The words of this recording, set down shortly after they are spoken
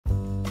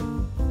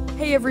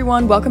Hey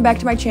everyone, welcome back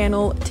to my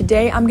channel.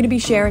 Today I'm going to be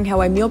sharing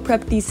how I meal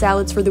prep these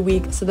salads for the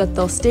week so that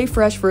they'll stay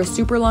fresh for a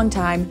super long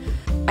time.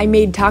 I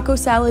made taco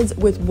salads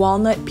with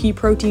walnut, pea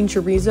protein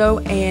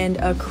chorizo, and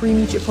a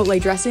creamy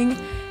chipotle dressing,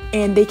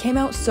 and they came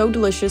out so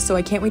delicious, so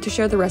I can't wait to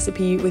share the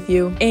recipe with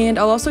you. And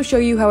I'll also show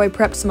you how I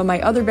prepped some of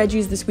my other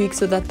veggies this week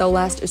so that they'll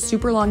last a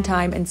super long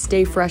time and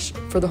stay fresh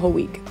for the whole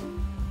week.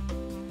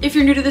 If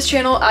you're new to this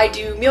channel, I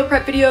do meal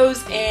prep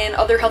videos and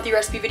other healthy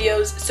recipe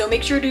videos, so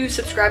make sure to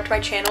subscribe to my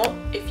channel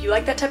if you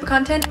like that type of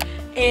content,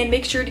 and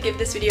make sure to give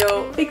this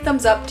video a big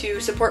thumbs up to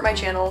support my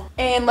channel.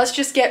 And let's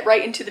just get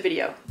right into the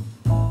video.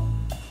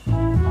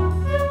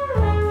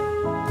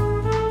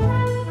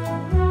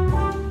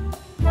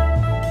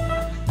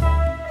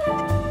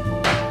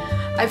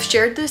 I've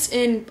shared this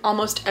in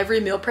almost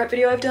every meal prep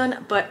video I've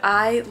done, but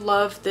I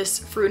love this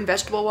fruit and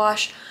vegetable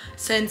wash.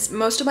 Since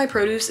most of my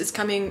produce is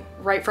coming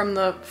right from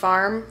the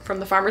farm,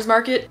 from the farmer's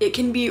market, it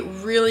can be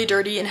really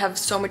dirty and have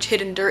so much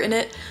hidden dirt in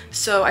it.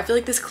 So I feel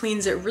like this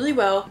cleans it really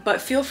well,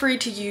 but feel free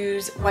to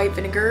use white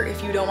vinegar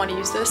if you don't want to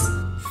use this.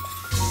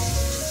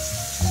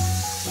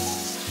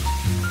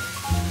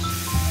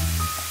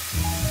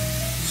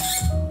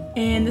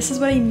 And this is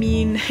what I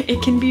mean,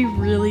 it can be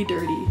really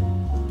dirty.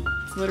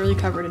 It's literally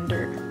covered in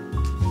dirt.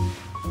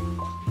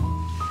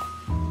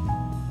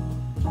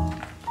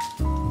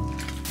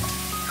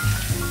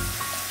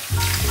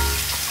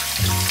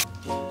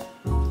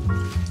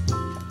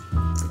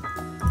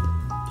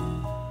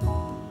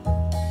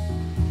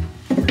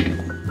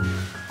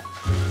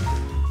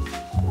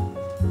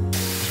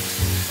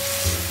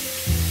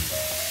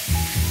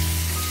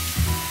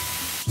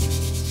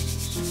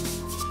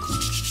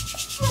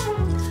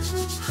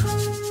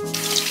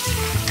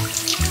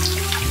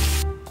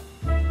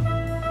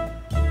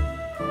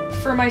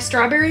 For my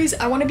strawberries,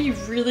 I want to be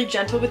really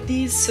gentle with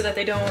these so that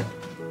they don't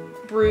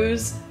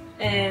bruise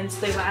and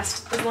so they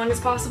last as long as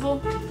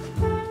possible.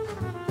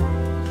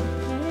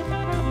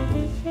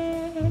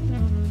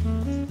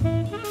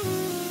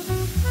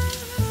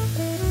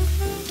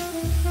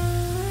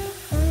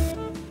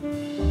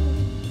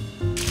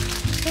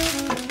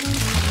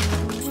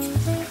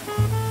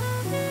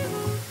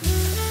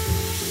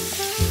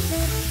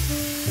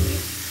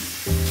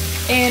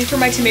 And for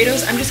my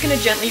tomatoes, I'm just going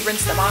to gently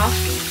rinse them off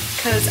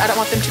because I don't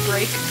want them to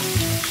break.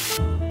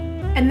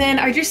 And then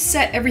I just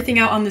set everything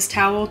out on this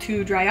towel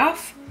to dry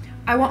off.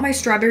 I want my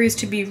strawberries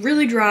to be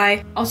really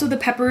dry. Also the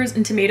peppers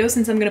and tomatoes,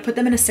 since I'm gonna put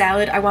them in a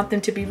salad, I want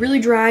them to be really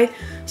dry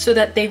so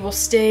that they will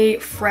stay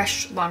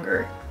fresh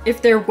longer.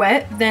 If they're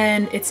wet,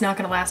 then it's not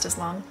gonna last as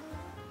long.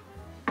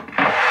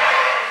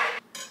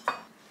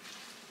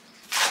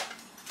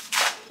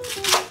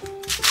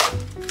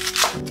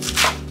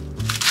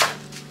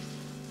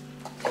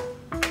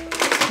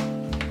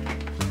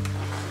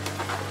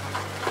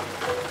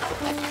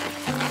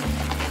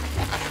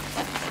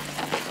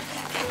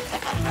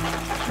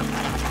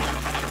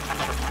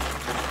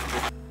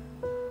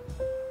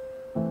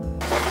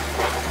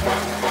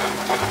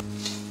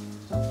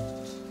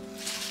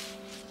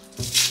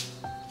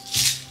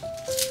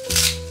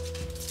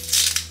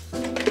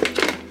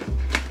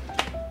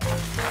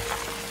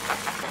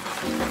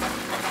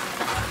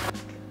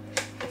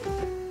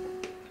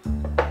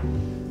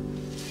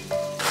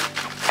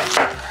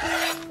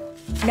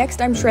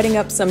 Next, I'm shredding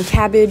up some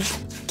cabbage.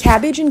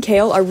 Cabbage and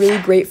kale are really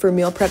great for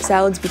meal prep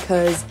salads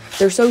because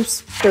they're so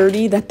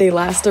sturdy that they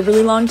last a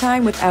really long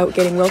time without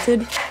getting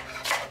wilted.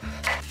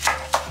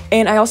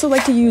 And I also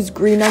like to use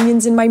green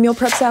onions in my meal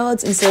prep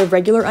salads instead of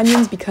regular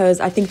onions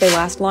because I think they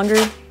last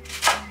longer.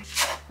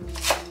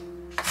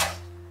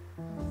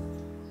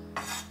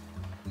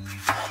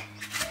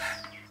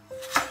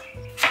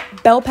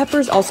 Bell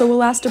peppers also will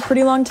last a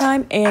pretty long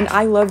time, and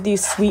I love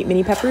these sweet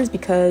mini peppers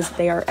because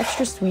they are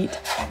extra sweet.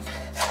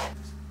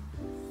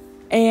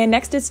 And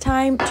next it's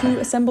time to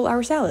assemble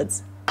our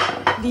salads.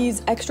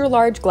 These extra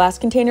large glass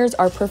containers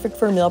are perfect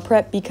for meal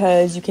prep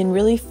because you can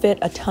really fit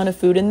a ton of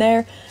food in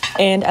there.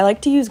 And I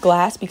like to use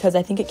glass because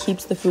I think it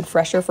keeps the food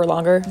fresher for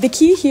longer. The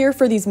key here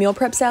for these meal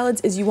prep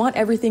salads is you want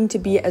everything to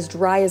be as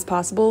dry as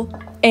possible.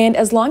 And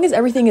as long as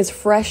everything is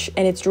fresh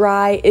and it's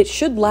dry, it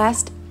should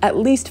last at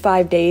least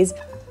 5 days.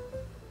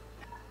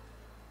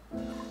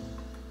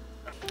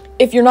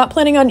 If you're not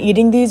planning on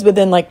eating these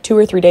within like 2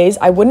 or 3 days,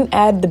 I wouldn't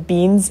add the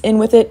beans in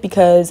with it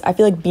because I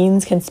feel like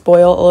beans can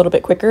spoil a little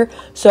bit quicker.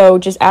 So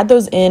just add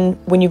those in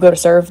when you go to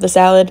serve the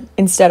salad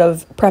instead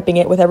of prepping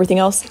it with everything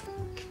else.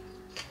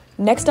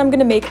 Next, I'm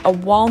gonna make a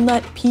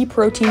walnut pea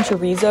protein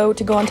chorizo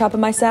to go on top of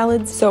my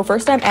salads. So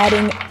first I'm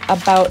adding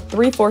about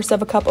 3/4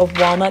 of a cup of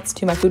walnuts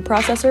to my food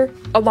processor,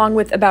 along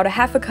with about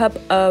 1/2 cup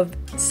of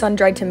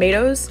sun-dried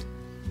tomatoes.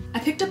 I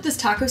picked up this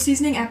taco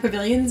seasoning at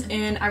Pavilions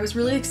and I was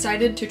really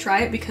excited to try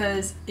it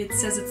because it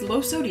says it's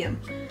low sodium.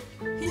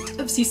 Hint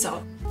of sea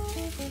salt.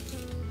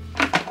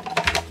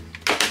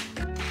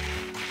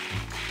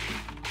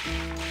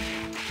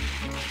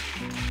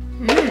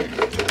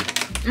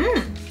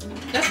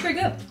 That's pretty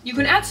good. You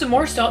can add some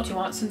more salt if you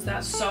want since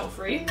that's salt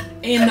free.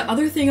 And the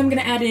other thing I'm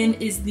gonna add in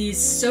is these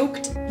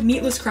soaked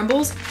meatless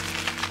crumbles.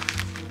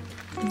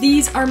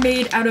 These are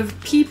made out of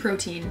pea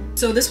protein,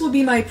 so this will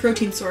be my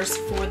protein source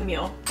for the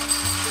meal.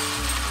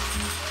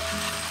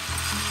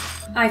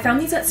 I found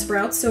these at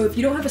Sprouts, so if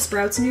you don't have a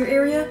Sprouts in your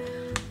area,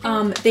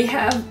 they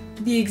have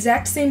the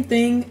exact same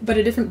thing but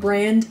a different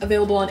brand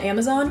available on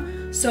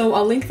Amazon, so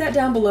I'll link that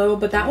down below,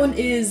 but that one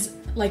is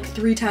like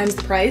 3 times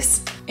the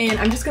price, and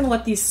I'm just gonna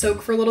let these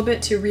soak for a little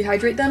bit to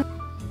rehydrate them.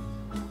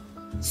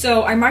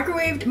 So I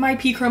microwaved my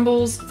pea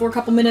crumbles for a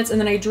couple minutes and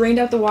then I drained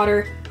out the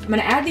water. I'm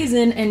gonna add these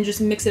in and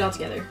just mix it all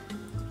together.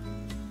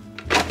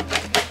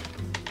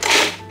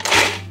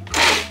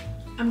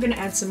 I'm gonna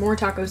add some more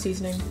taco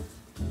seasoning.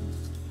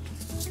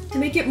 To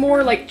make it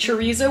more like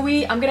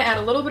chorizo-y, I'm gonna add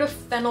a little bit of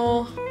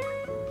fennel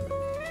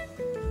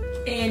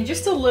and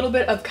just a little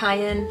bit of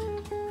cayenne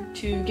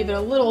to give it a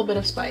little bit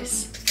of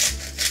spice.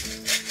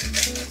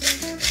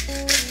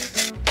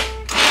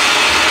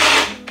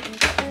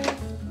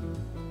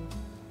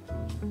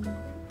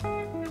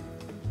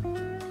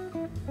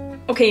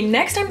 Okay,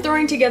 next I'm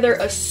throwing together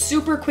a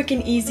super quick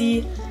and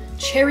easy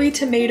cherry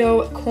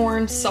tomato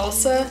corn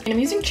salsa. And I'm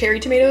using cherry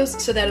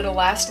tomatoes so that it'll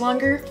last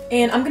longer.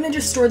 And I'm gonna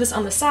just store this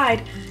on the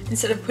side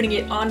instead of putting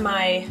it on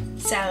my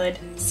salad,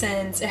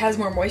 since it has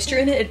more moisture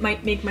in it. It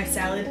might make my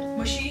salad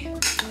mushy.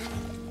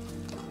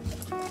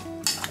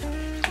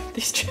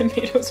 These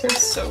tomatoes are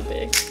so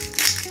big.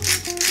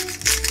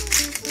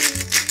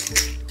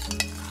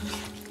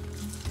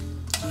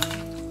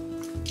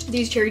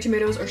 These cherry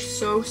tomatoes are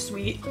so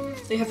sweet.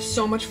 They have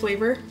so much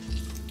flavor.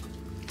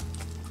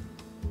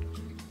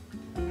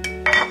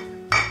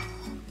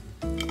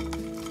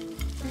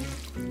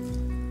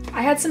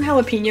 I had some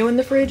jalapeno in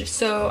the fridge,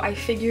 so I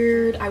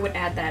figured I would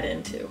add that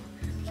in too.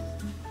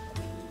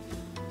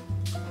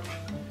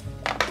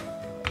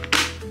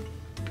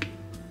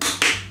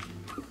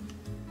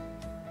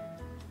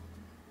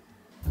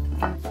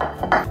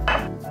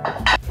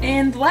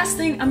 And the last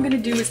thing I'm gonna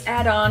do is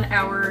add on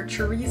our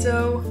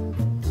chorizo.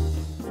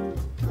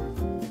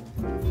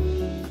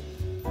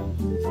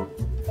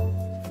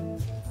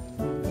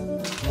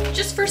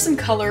 Just for some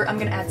color, I'm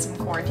gonna add some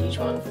corn to each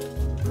one.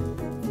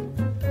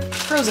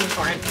 Frozen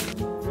corn.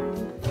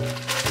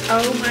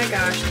 Oh my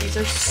gosh, these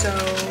are so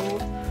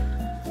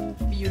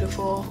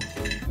beautiful.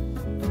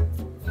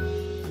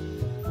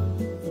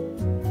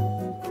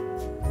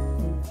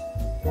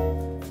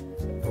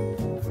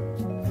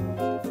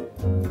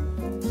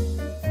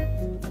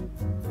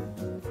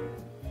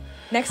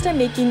 Next, I'm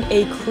making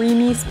a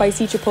creamy,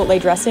 spicy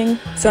chipotle dressing.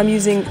 So I'm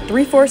using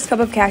 3/4 cup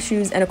of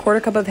cashews and 1/4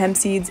 cup of hemp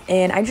seeds,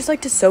 and I just like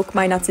to soak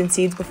my nuts and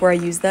seeds before I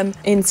use them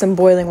in some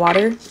boiling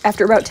water.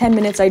 After about 10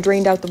 minutes, I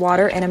drained out the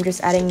water and I'm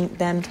just adding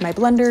them to my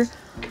blender,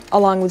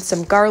 along with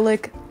some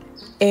garlic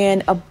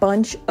and a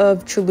bunch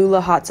of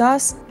Cholula hot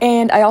sauce.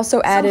 And I also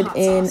added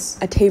in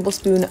a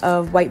tablespoon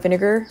of white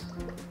vinegar.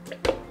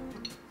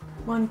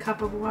 1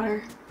 cup of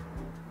water.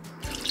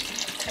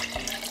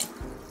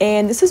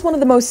 And this is one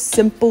of the most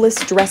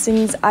simplest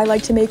dressings I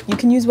like to make. You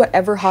can use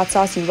whatever hot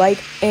sauce you like,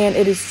 and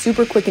it is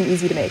super quick and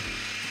easy to make.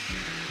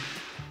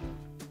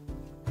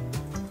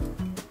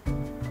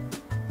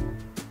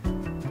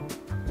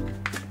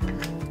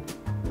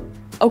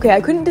 Okay,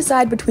 I couldn't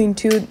decide between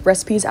 2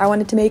 recipes I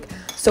wanted to make,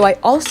 so I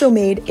also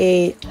made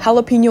a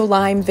jalapeno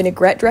lime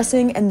vinaigrette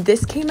dressing, and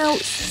this came out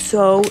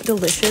so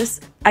delicious.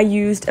 I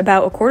used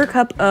about 1/4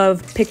 cup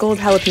of pickled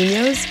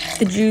jalapenos,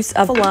 the juice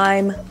of a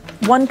lime,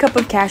 1 cup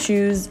of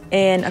cashews,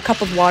 and a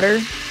cup of water.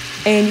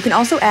 And you can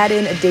also add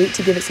in a date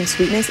to give it some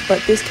sweetness,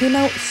 but this came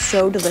out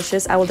so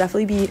delicious. I will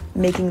definitely be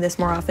making this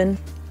more often.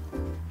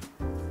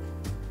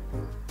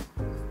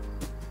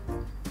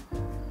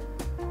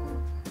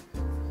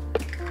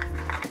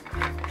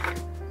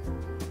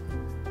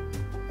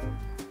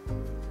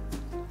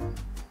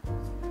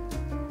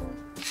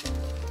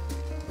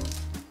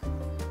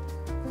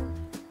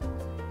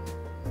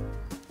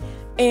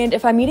 And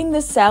if I'm eating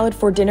this salad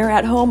for dinner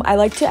at home, I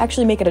like to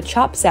actually make it a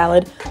chopped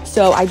salad.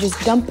 So I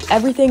just dump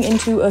everything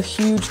into a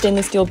huge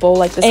stainless steel bowl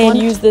like this one, and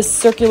use this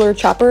circular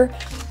chopper,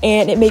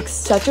 and it makes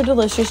such a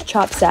delicious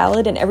chopped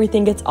salad, and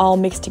everything gets all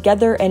mixed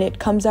together and it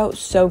comes out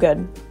so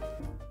good.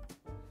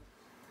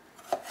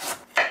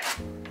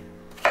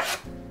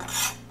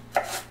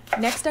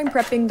 Next, I'm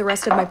prepping the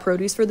rest of my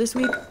produce for this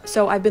week.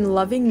 So I've been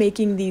loving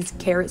making these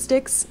carrot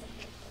sticks.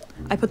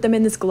 I put them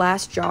in this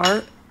glass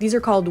jar. These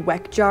are called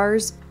weck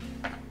jars.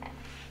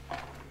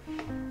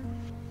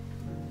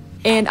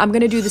 And I'm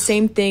gonna do the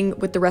same thing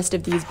with the rest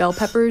of these bell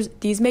peppers.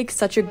 These make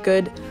such a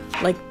good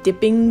like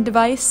dipping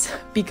device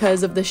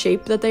because of the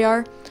shape that they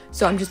are.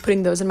 So I'm just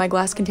putting those in my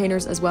glass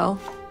containers as well.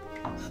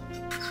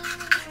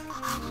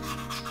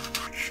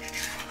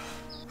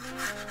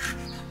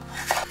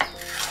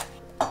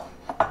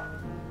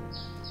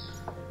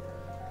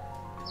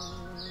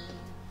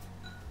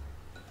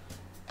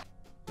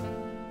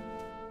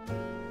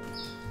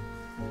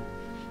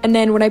 And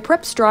then when I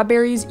prep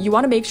strawberries, you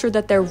want to make sure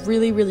that they're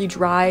really, really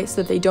dry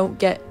so that they don't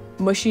get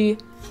mushy.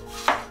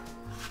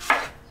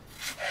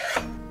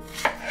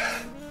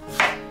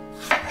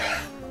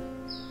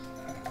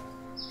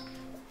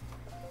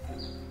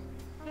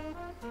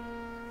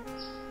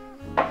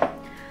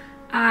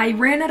 I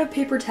ran out of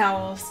paper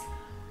towels,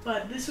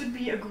 but this would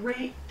be a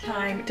great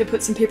time to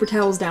put some paper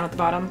towels down at the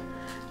bottom.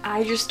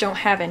 I just don't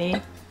have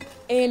any.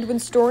 And when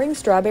storing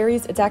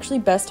strawberries, it's actually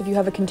best if you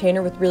have a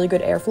container with really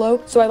good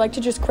airflow. So I like to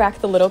just crack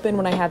the lid open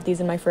when I have these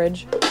in my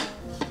fridge.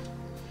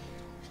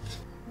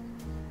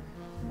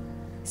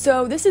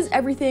 So this is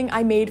everything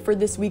I made for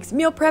this week's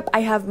meal prep.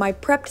 I have my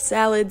prepped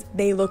salads.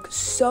 They look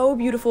so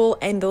beautiful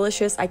and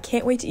delicious. I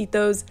can't wait to eat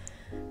those.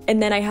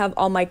 And then I have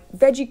all my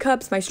veggie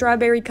cups, my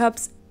strawberry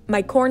cups,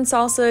 my corn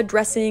salsa,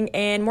 dressing,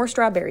 and more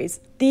strawberries.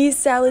 These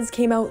salads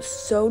came out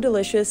so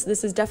delicious.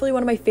 This is definitely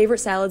one of my favorite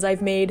salads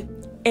I've made.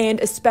 And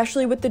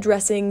especially with the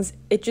dressings,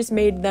 it just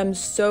made them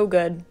so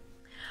good.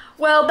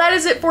 Well, that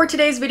is it for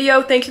today's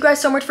video. Thank you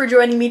guys so much for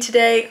joining me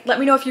today. Let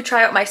me know if you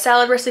try out my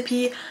salad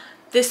recipe.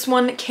 This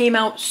one came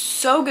out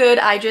so good.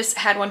 I just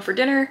had one for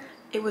dinner.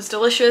 It was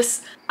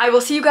delicious. I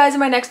will see you guys in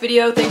my next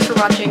video. Thanks for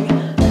watching.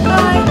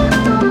 Bye!